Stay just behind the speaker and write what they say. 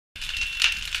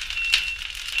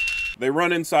They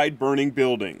run inside burning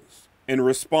buildings and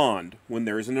respond when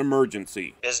there's an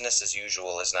emergency. Business as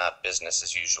usual is not business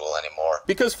as usual anymore.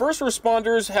 Because first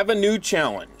responders have a new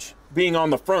challenge, being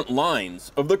on the front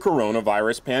lines of the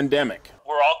coronavirus pandemic.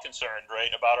 We're all concerned,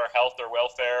 right, about our health, our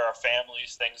welfare, our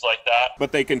families, things like that.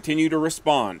 But they continue to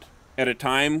respond at a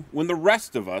time when the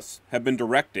rest of us have been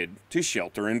directed to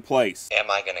shelter in place.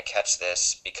 Am I going to catch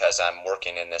this because I'm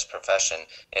working in this profession?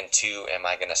 And two, am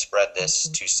I going to spread this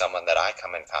to someone that I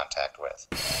come in contact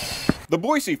with? The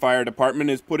Boise Fire Department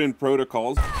has put in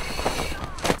protocols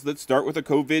that start with a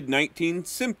COVID-19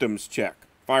 symptoms check.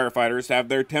 Firefighters have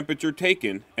their temperature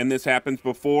taken, and this happens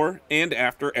before and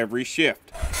after every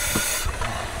shift.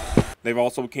 They've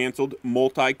also canceled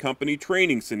multi-company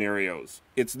training scenarios.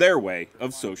 It's their way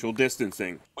of social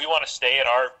distancing. We want to stay in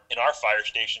our fire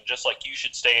station just like you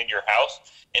should stay in your house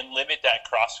and limit that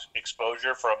cross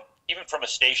exposure from a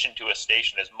station to a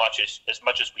station as much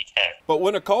as we can. But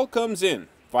when a call comes in,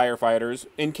 firefighters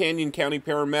and Canyon County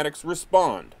paramedics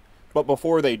respond. But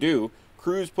before they do,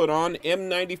 crews put on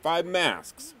N95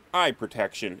 masks, eye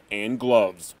protection, and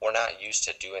gloves. We're not used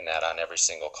to doing that on every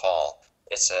single call.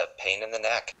 It's a pain in the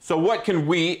neck. So what can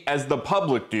we as the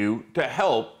public do to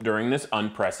help during this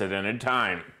unprecedented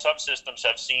time? Some systems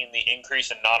have seen the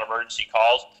increase in non-emergency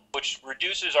calls, which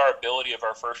reduces our ability of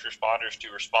our first responders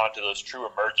to respond to those true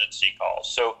emergency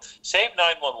calls. So save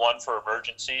 911 for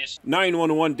emergencies.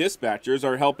 911 dispatchers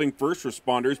are helping first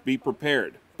responders be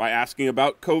prepared by asking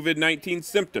about COVID-19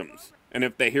 symptoms. And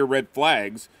if they hear red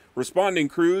flags, responding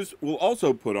crews will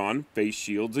also put on face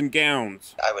shields and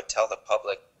gowns. I would tell the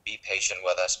public, be patient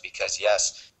with us because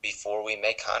yes, before we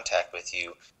make contact with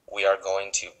you, we are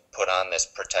going to put on this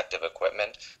protective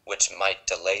equipment, which might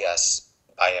delay us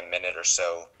by a minute or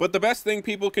so. But the best thing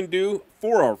people can do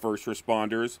for our first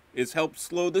responders is help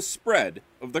slow the spread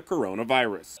of the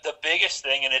coronavirus. The biggest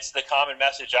thing, and it's the common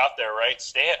message out there, right?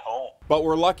 Stay at home. But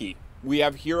we're lucky. We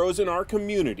have heroes in our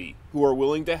community who are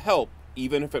willing to help,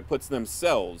 even if it puts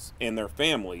themselves and their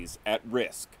families at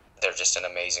risk. They're just an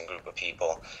amazing group of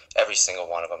people, every single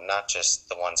one of them, not just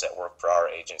the ones that work for our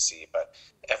agency, but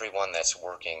everyone that's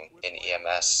working in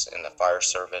EMS, in the fire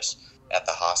service, at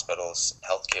the hospitals,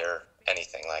 healthcare,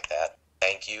 anything like that.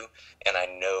 Thank you, and I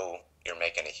know you're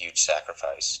making a huge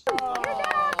sacrifice.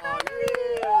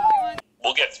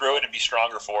 We'll get through it and be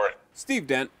stronger for it. Steve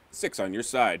Dent, 6 on your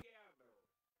side.